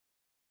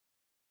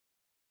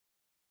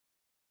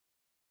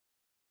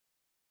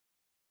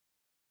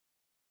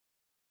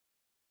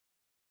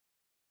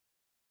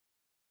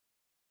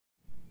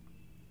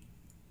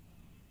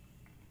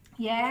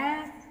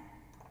Yes.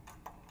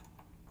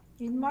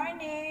 Good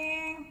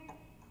morning.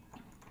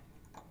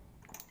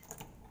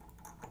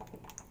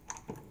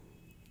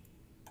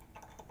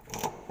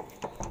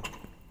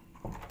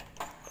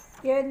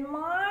 Good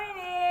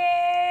morning.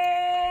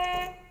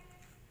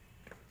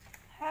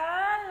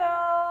 Hello.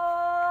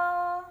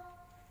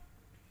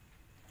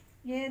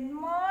 Good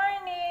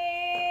morning.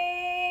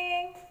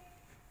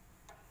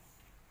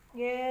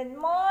 Good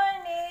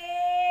morning.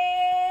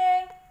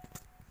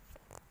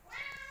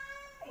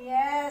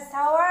 Yes,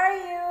 how are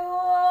you?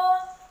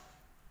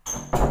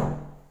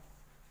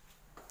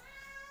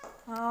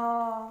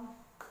 Oh,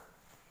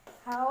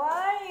 how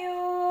are you?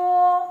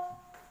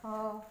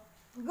 Oh,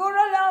 go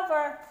roll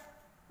over.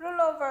 Roll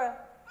over.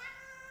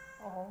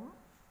 Oh.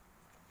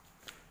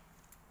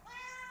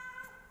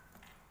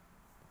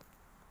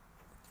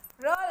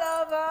 Roll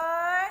over.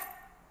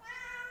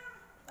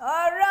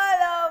 Oh,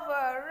 roll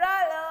over.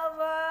 Roll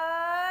over.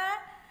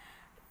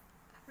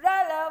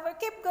 Roll over.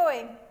 Keep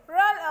going.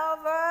 Roll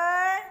over.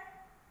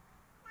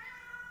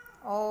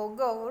 Oh,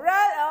 go. Roll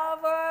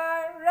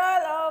over.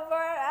 Roll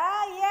over.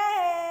 Ah,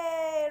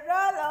 yay.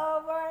 Roll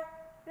over.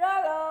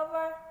 Roll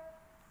over.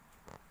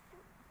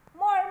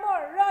 More.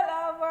 Roll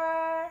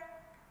over.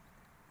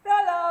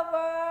 Roll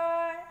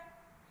over.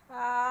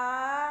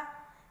 Ah,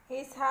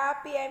 he's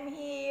happy I'm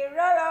here.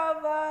 Roll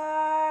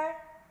over.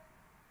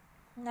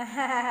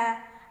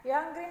 You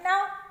hungry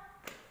now?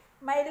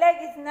 My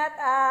leg is not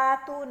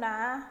a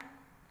tuna.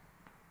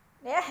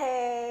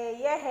 Yay,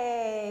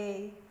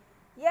 yay,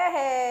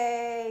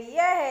 yay,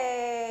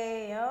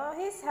 yay. Oh,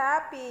 he's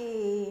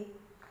happy.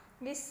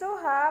 He's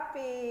so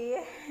happy.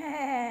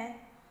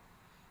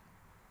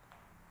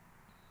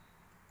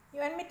 You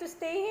want me to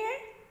stay here?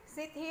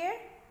 Sit here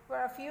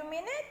for a few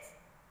minutes?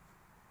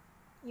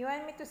 You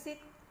want me to sit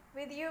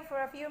with you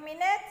for a few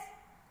minutes?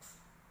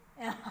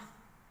 Yeah.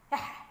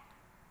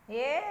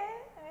 Yeah.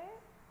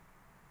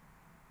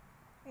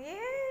 Hey.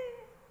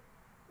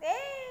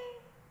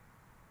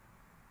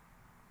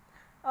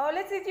 Oh,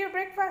 let's eat your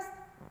breakfast.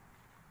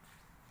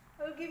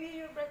 I'll give you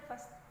your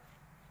breakfast.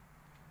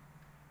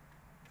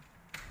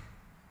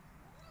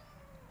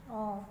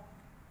 Oh.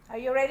 Are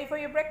you ready for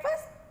your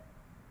breakfast?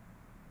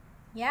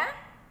 Yeah?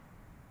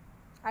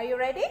 Are you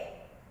ready?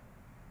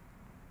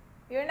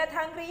 You're not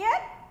hungry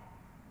yet?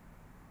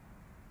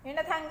 You're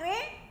not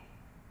hungry?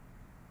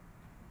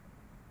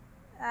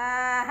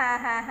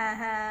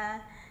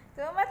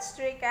 Too much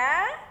trick,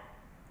 huh?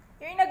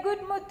 You're in a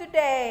good mood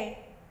today.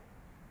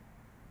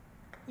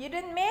 You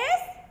didn't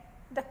miss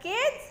the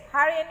kids,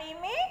 Harry and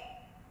Amy?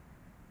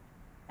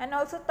 And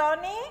also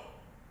Tony?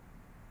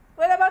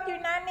 What about your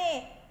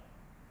nanny?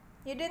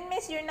 You didn't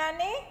miss your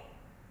nanny?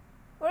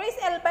 Where is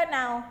Elba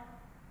now?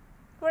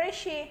 Where is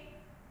she?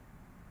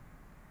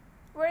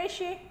 Where is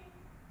she?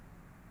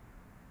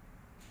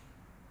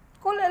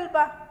 Call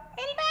Elba.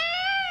 Elba!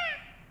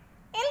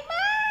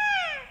 Elba!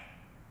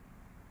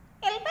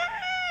 Elba!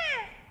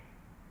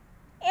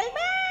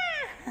 Elba!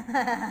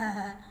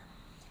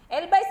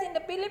 Elba is in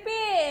the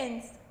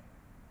Philippines.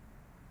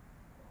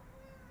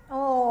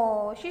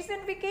 Oh, she's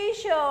on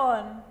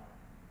vacation.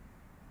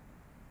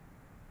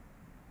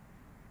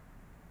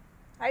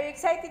 Are you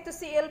excited to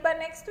see Elba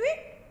next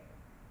week?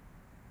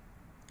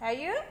 Are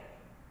you?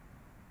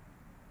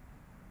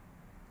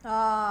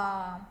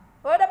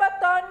 What about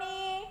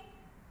Tony?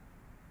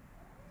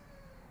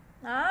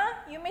 Huh?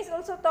 You miss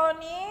also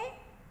Tony?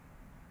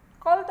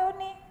 Call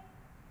Tony.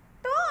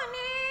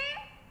 Tony!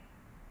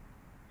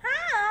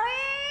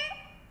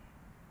 Harry!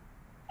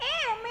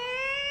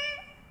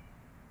 Amy!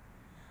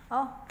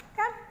 Oh,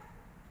 come.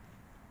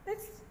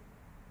 Let's...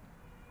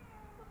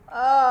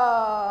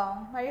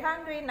 Oh, are you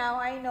hungry now?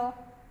 I know.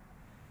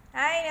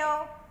 I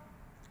know.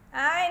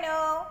 I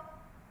know.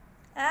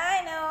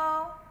 I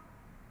know.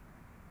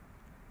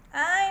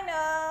 I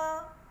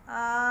know.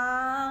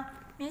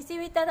 May I see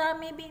with the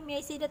tummy, baby? May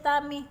I see the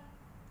tummy?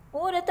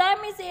 Oh, the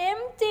tummy is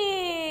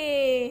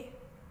empty.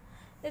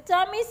 The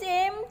tummy is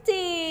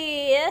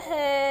empty.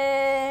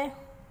 Yeah.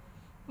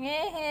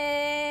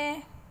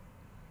 Yeah.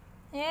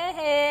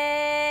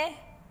 Yeah.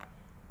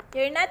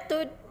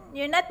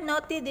 You're not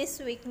naughty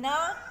this week,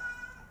 no?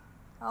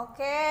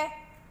 Okay.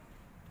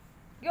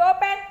 You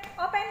open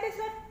this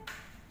one.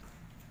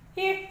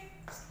 Here.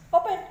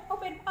 Open,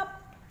 up.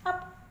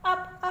 Come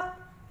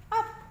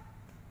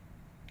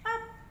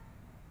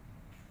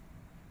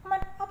on,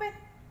 open.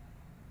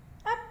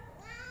 Up.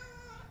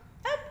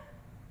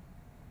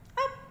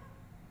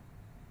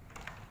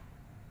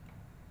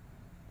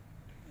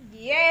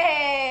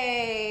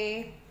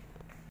 Yay!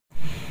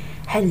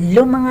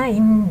 Hello mga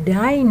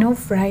Inday, no?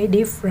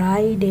 Friday.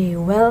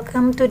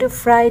 Welcome to the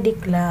Friday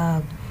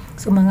Club.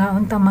 So mga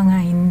untang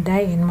mga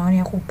Inday, mo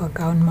niya ko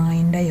pagkaon mga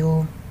Inday,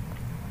 oh.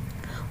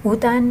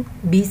 Utan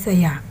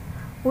Bisaya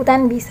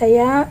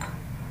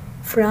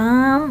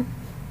from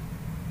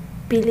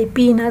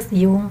Pilipinas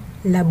yung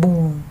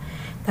labong.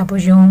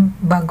 Tapos yung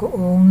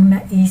bagoong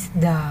na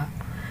isda.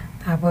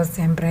 Tapos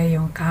siyempre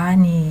yung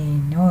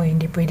kanin. No,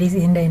 hindi pwede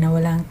si Inday na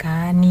walang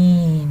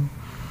kanin.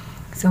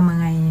 So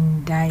mga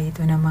Inday, ito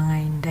na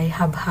mga Inday,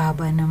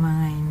 habhaba na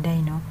mga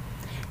Inday, no?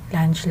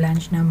 Lunch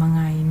na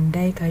mga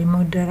Inday, kayo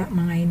mo dara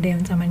mga Inday,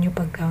 unsa man yung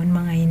pagkaon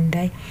mga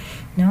Inday,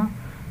 no?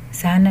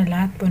 Sana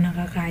lahat po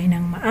nakakain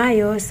ng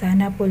maayos,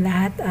 sana po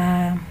lahat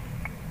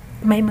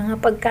may mga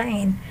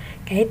pagkain,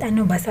 kahit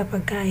ano basta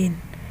pagkain.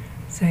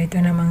 So ito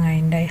na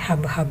mga Inday,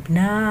 habhab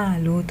na,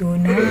 luto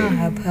na,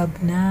 habhab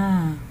na.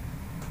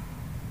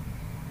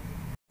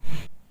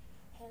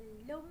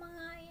 Hello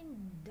mga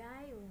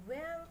Inday,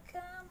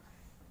 welcome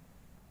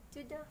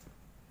to the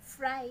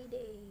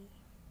Friday.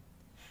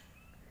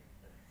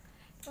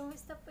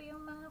 Kumusta po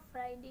yung mga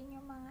Friday nyo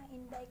mga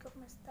Inday?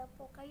 Kumusta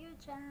po kayo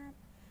dyan?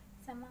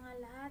 Sa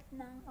mga lahat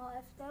ng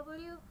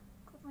OFW,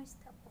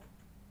 kumusta po?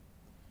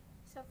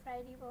 So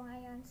Friday po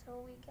ngayon,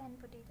 so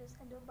weekend po dito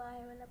sa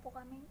Dubai. Wala po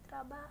kaming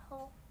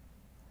trabaho.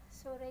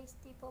 So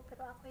rest day po,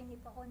 pero ako hindi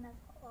po ako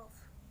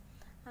nag-off.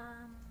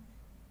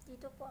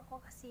 Dito po ako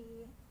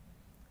kasi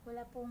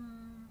wala pong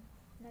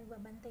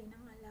nagbabantay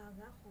ng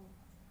alaga ko.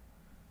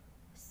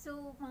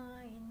 So mga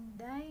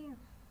Inday,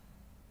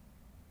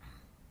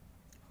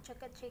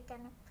 chika-chika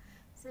na.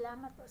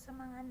 Salamat po sa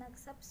mga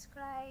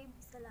nag-subscribe.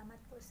 Salamat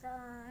po sa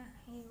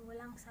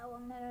walang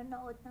sawang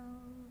nanonood ng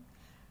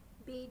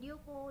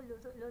video ko,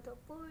 luto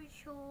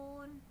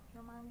portion,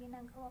 yung mga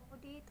ginagawa ko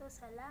dito.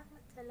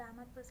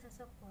 Salamat po sa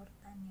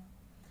suporta nyo.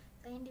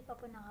 Sa hindi pa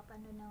po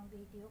nakapanood ng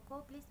video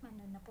ko, please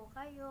manood na po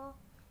kayo.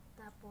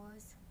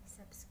 Tapos,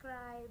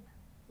 subscribe,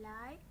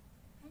 like,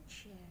 and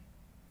share.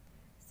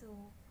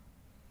 So,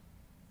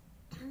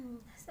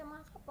 sa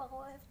mga kapwa ko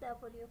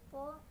OFW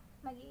po,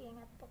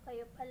 mag-iingat po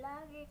kayo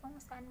palagi kung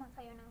saan man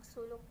kayo ng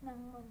sulok ng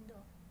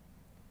mundo.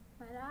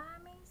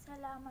 Maraming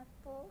salamat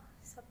po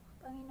sa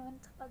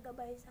Panginoon sa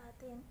paggabay sa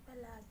atin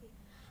palagi.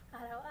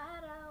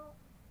 Araw-araw,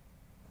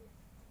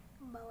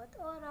 bawat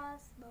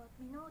oras, bawat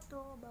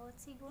minuto, bawat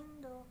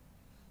segundo.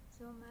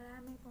 So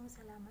maraming pong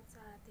salamat sa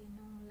atin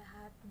nung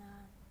lahat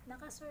na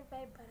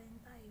nakasurvive pa rin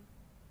tayo.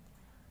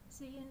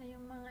 So yun na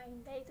yung mga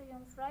Inday, ito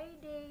yung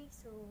Friday.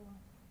 So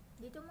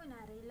dito muna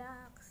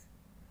relax.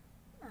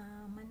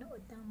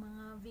 Manood ng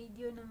mga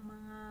video ng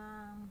mga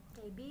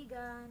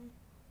kaibigan,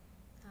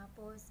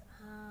 tapos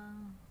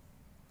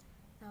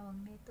tawag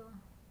nito,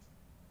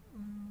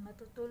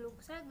 matutulog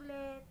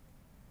saglit.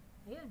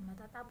 Ayun,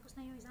 matatapos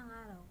na yung isang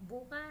araw.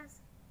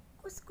 Bukas,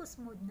 kuskus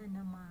mood na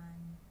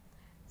naman.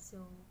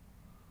 So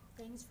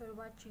thanks for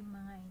watching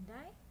mga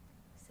Inday.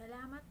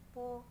 Salamat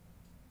po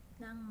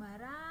ng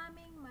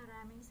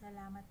maraming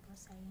salamat po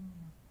sa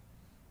inyo.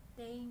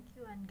 Thank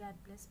you and God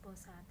bless po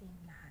sa ating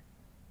lahat.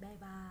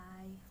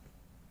 Bye-bye.